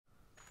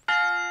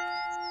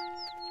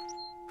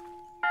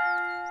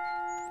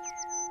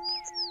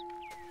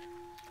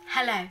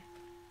Hello,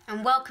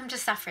 and welcome to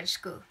Suffrage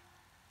School.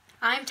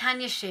 I'm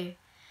Tania Shew,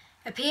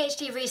 a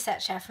PhD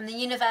researcher from the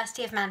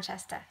University of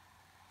Manchester.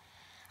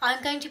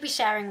 I'm going to be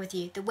sharing with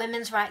you the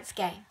women's rights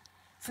game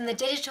from the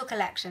digital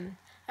collection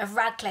of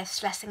Radcliffe's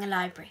Schlesinger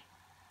Library.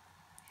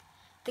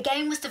 The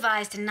game was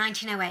devised in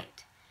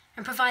 1908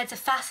 and provides a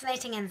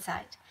fascinating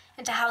insight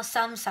into how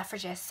some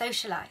suffragists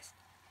socialised.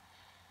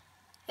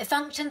 It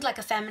functioned like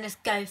a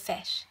feminist Go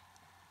fish.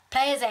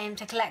 Players aimed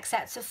to collect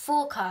sets of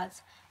 4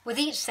 cards, with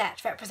each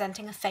set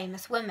representing a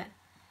famous woman.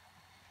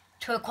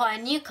 To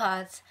acquire new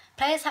cards,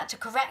 players had to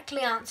correctly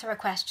answer a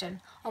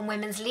question on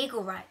women's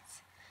legal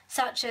rights,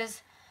 such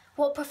as,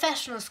 what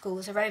professional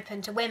schools are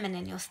open to women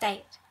in your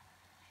state?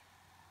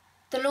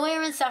 The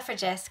lawyer and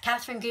suffragist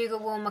Catherine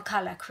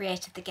McCullough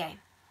created the game.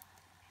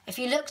 If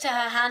you look to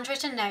her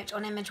handwritten note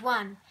on image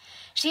 1,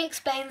 she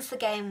explains the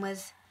game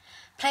was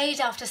played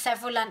after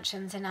several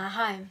luncheons in her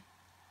home.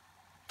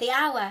 The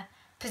hour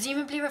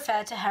presumably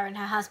referred to her and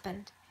her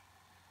husband.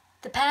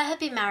 The pair had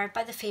been married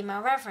by the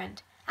female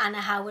Reverend, Anna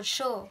Howard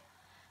Shaw,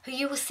 who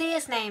you will see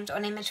is named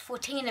on image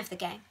 14 of the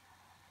game.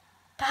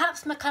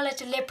 Perhaps McCullough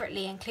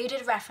deliberately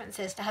included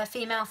references to her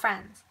female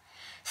friends,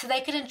 so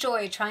they could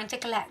enjoy trying to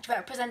collect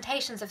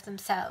representations of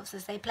themselves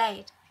as they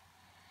played.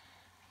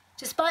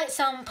 Despite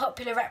some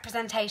popular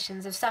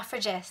representations of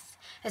suffragists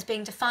as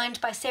being defined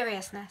by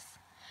seriousness,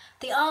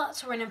 the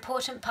arts were an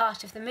important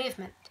part of the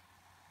movement.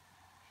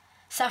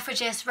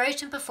 Suffragists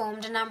wrote and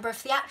performed a number of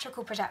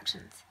theatrical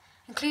productions,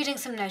 including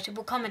some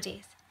notable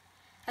comedies,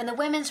 and the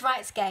women's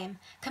rights game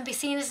can be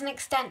seen as an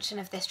extension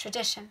of this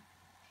tradition.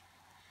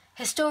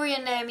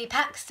 Historian Naomi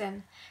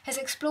Paxton has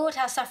explored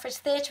how suffrage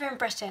theatre in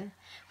Britain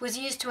was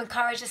used to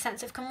encourage a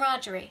sense of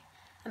camaraderie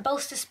and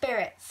bolster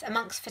spirits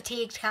amongst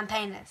fatigued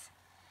campaigners.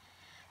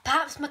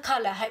 Perhaps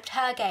McCullough hoped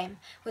her game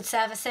would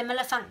serve a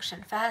similar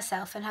function for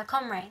herself and her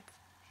comrades.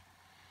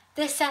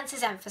 This sense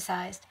is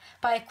emphasised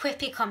by a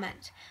quippy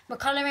comment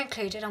McCullough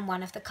included on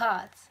one of the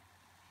cards.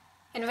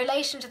 In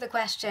relation to the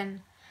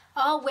question,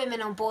 are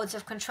women on boards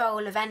of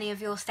control of any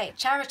of your state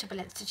charitable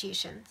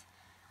institutions,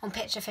 on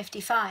picture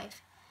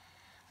 55,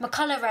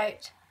 McCullough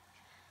wrote,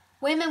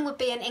 women would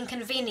be an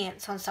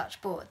inconvenience on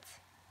such boards,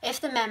 if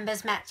the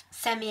members met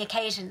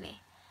semi-occasionally,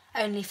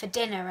 only for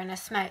dinner and a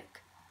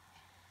smoke.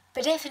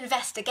 But if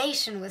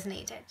investigation was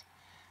needed,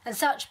 and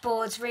such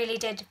boards really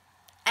did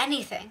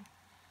anything,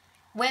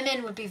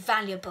 women would be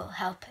valuable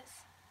helpers.